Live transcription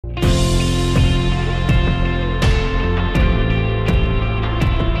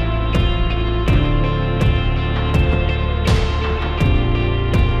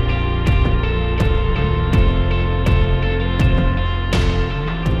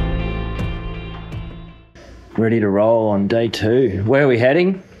Ready to roll on day 2. Where are we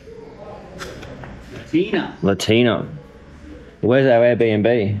heading? Latina. Where's our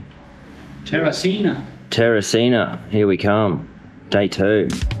Airbnb? Terracina. Terracina. Here we come. Day 2.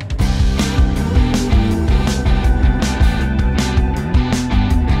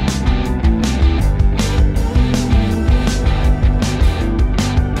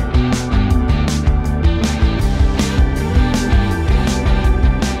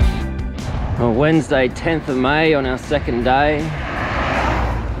 On Wednesday, 10th of May on our second day.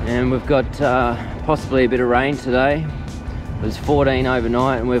 And we've got possibly a bit of rain today. It was 14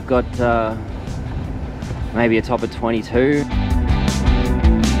 overnight and we've got maybe a top of 22.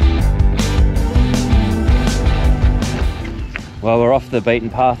 Well, we're off the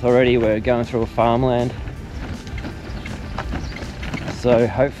beaten path already. We're going through a farmland. So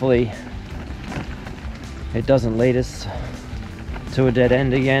hopefully it doesn't lead us to a dead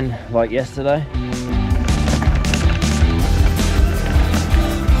end again like yesterday.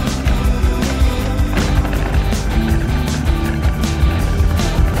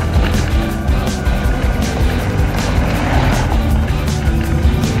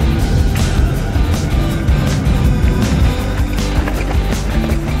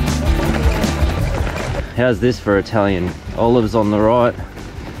 How's this for Italian? Olives on the right,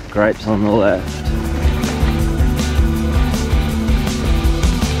 grapes on the left.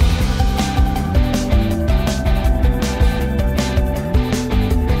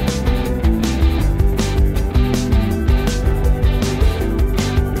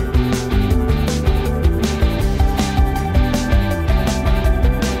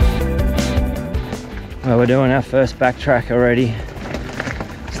 Well, we're doing our first backtrack already.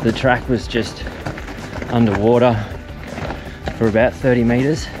 So the track was just underwater for about 30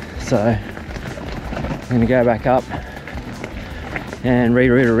 meters. So I'm gonna go back up and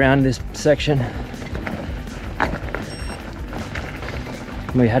reroute around this section.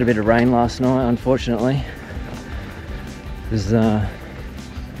 We had a bit of rain last night, unfortunately. The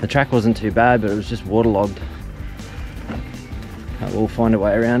track wasn't too bad, but it was just waterlogged. But we'll find a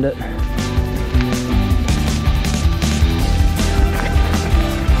way around it.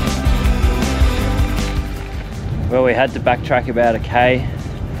 Well, we had to backtrack about a K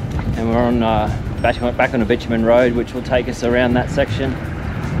and we're on back on a bitumen road, which will take us around that section.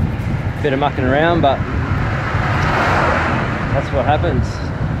 Bit of mucking around, but that's what happens.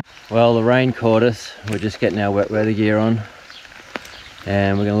 Well, the rain caught us. We're just getting our wet weather gear on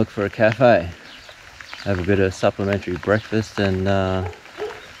and we're gonna look for a cafe, have a bit of supplementary breakfast and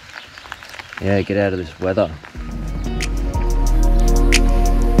yeah, get out of this weather.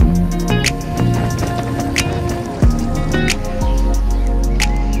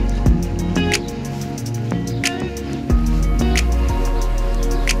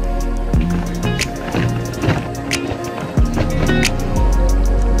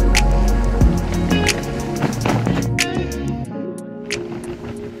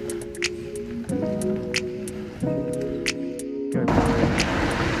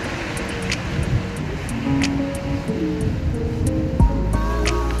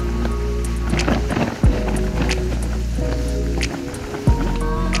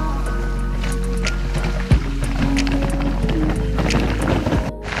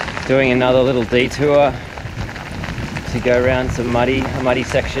 Doing another little detour to go around some a muddy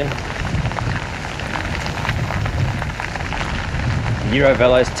section.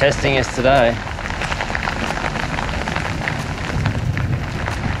 Eurovelo's testing us today.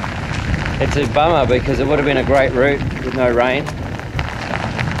 It's a bummer because it would have been a great route with no rain.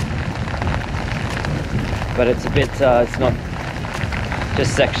 But it's a bit, it's not,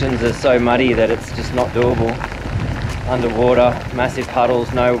 just sections are so muddy that it's just not doable. Underwater, massive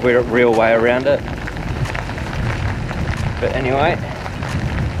puddles, no real way around it. But anyway,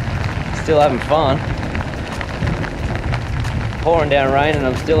 still having fun. Pouring down rain and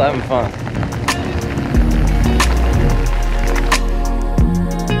I'm still having fun.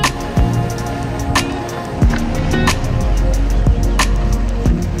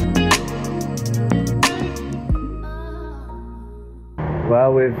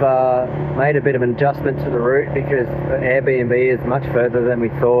 Well, we've made a bit of an adjustment to the route because the Airbnb is much further than we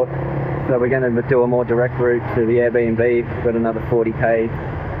thought. So we're going to do a more direct route to the Airbnb. We've got another 40k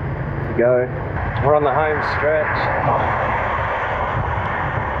to go. We're on the home stretch.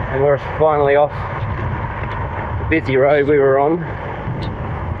 And we're finally off the busy road we were on.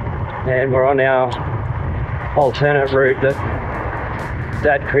 And we're on our alternate route that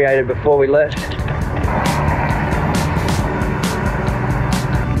Dad created before we left.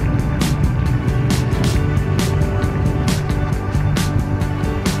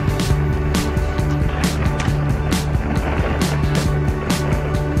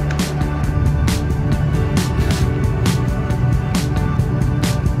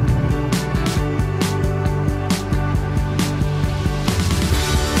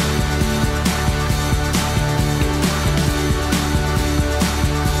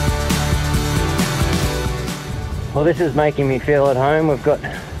 Well, this is making me feel at home. We've got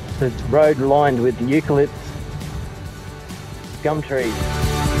the road lined with eucalypts, gum trees.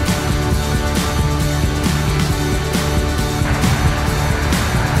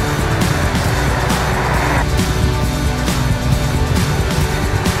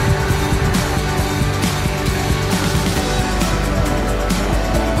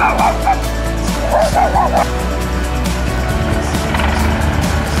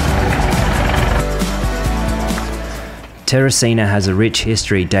 Terracina has a rich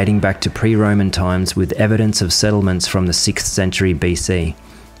history dating back to pre-Roman times with evidence of settlements from the 6th century BC.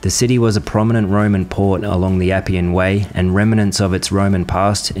 The city was a prominent Roman port along the Appian Way, and remnants of its Roman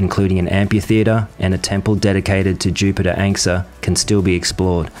past, including an amphitheatre and a temple dedicated to Jupiter Anxa, can still be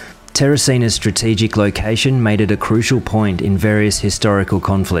explored. Terracina's strategic location made it a crucial point in various historical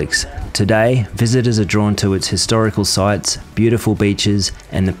conflicts. Today, visitors are drawn to its historical sites, beautiful beaches,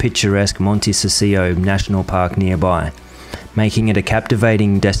 and the picturesque Monte Cecchio National Park nearby, making it a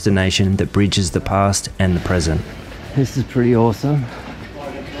captivating destination that bridges the past and the present. This is pretty awesome.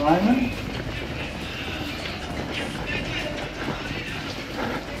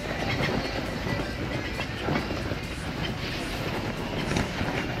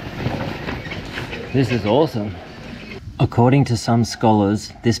 This is awesome. According to some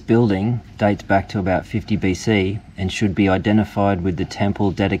scholars, this building dates back to about 50 BC and should be identified with the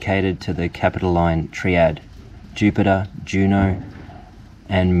temple dedicated to the Capitoline Triad: Jupiter, Juno,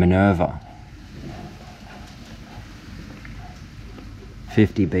 and Minerva.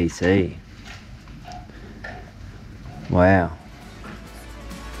 50 BC. Wow.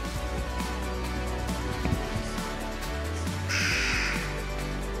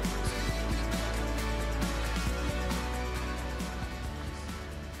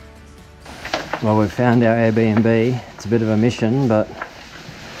 Well, we've found our Airbnb. It's a bit of a mission, but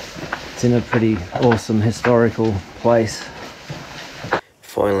it's in a pretty awesome historical place.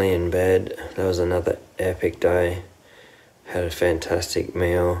 Finally in bed. That was another epic day. Had a fantastic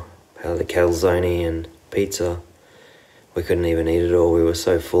meal. Had a calzone and pizza. We couldn't even eat it all. We were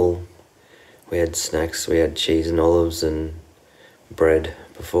so full. We had snacks. We had cheese and olives and bread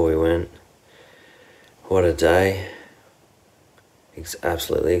before we went. What a day.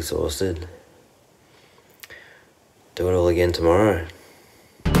 Absolutely exhausted. Do it all again tomorrow.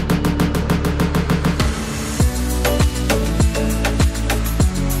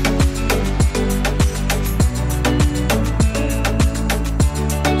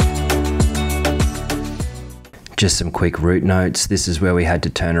 Just some quick route notes. This is where we had to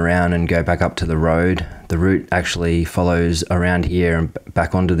turn around and go back up to the road. The route actually follows around here and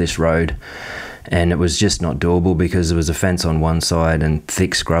back onto this road, and it was just not doable because there was a fence on one side and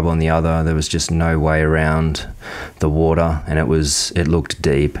thick scrub on the other. There was just no way around the water, and it looked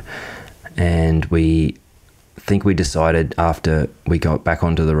deep. And we decided after we got back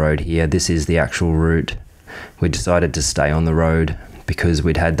onto the road here, this is the actual route. We decided to stay on the road because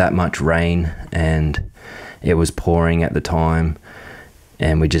we'd had that much rain and it was pouring at the time,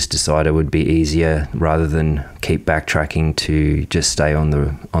 and we just decided it would be easier rather than keep backtracking to just stay on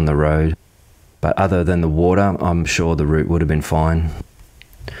the road. But other than the water, I'm sure the route would have been fine.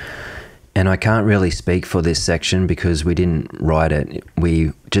 And I can't really speak for this section because we didn't ride it.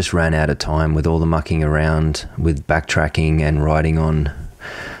 We just ran out of time with all the mucking around, with backtracking and riding on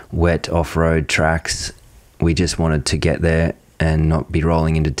wet off-road tracks. We just wanted to get there and not be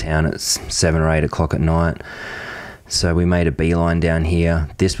rolling into town at 7 or 8 o'clock at night. So we made a beeline down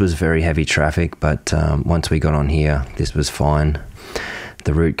here. This was very heavy traffic, but once we got on here, this was fine.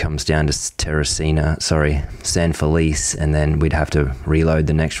 The route comes down to San Felice, and then we'd have to reload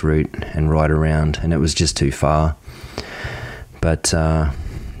the next route and ride around, and it was just too far. But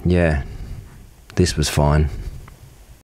yeah, this was fine.